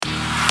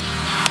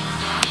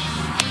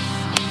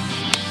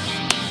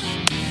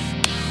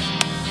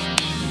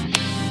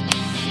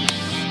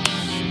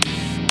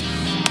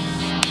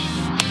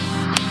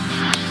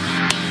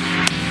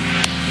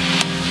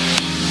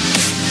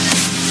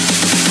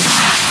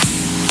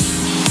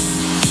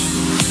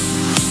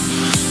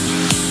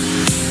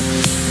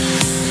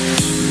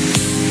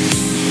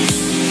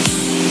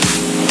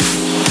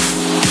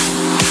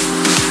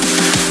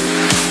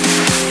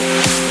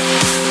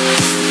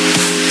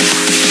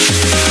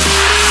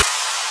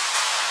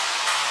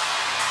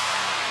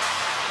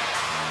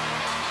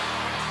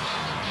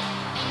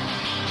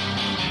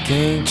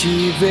Quem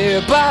te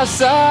vê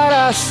passar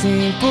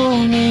assim por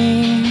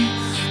mim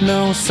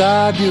não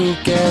sabe o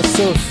que é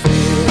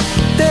sofrer.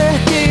 Ter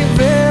que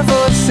ver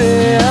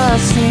você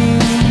assim,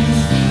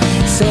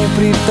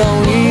 sempre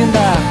tão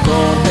linda,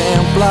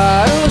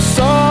 contemplar o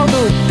sol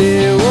do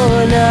teu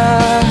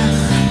olhar,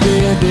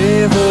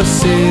 perder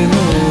você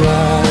no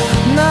ar,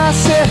 na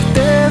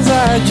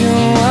certeza de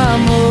um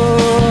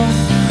amor,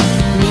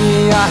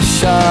 me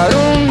achar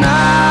um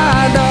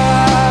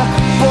nada,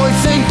 pois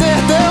sem ter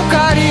teu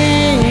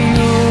carinho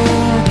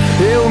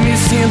eu me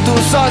sinto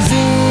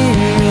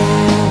sozinho,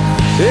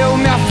 eu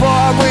me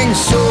afogo em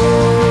solidão.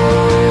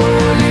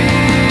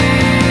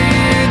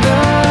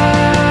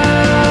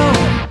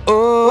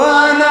 Oh,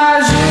 Ana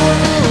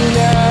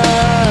Júlia,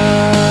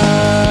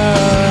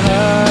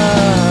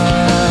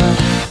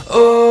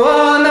 oh,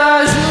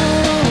 Ana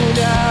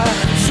Júlia,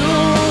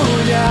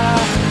 Júlia,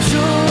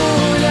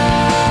 Júlia.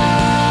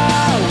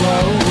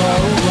 Uau,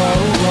 uau, uau,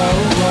 uau, uau,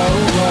 uau,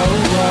 uau,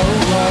 uau,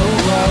 uau,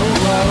 uau,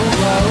 uau,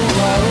 uau,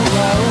 uau, uau,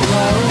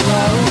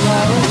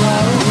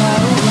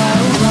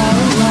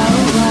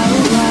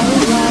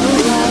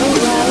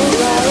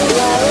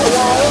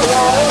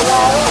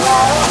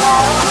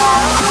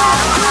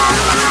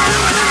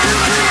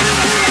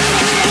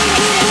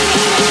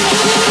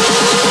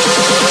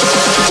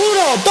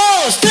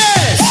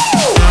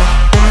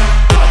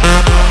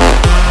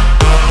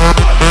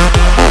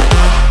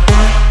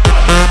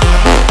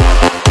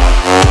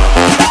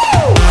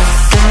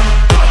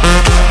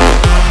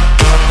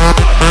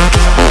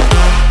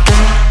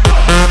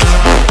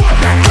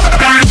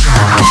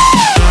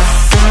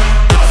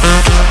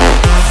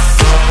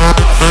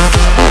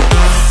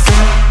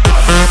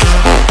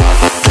 uau,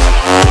 uau,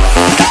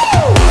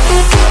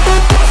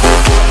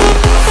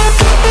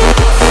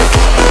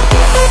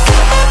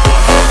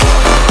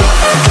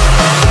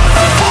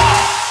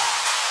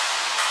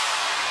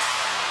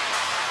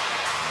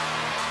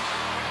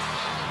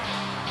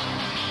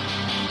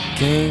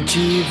 quem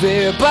te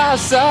vê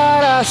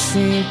passar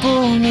assim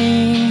por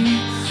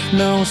mim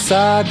não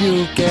sabe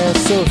o que é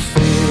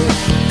sofrer.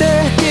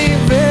 Ter que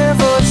ver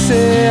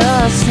você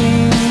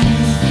assim,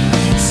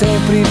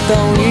 sempre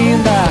tão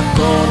linda,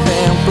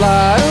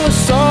 contemplar o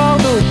sol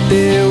do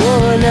teu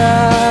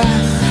olhar,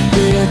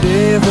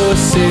 perder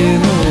você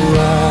no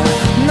ar,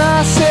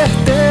 na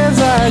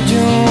certeza de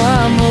um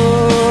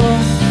amor,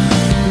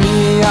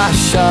 me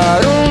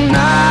achar um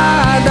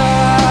nada,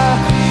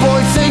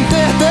 pois sem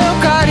ter teu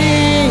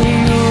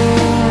carinho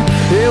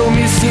eu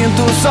me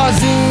sinto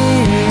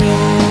sozinho,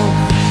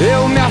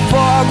 eu me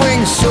afogo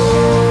em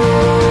solidão.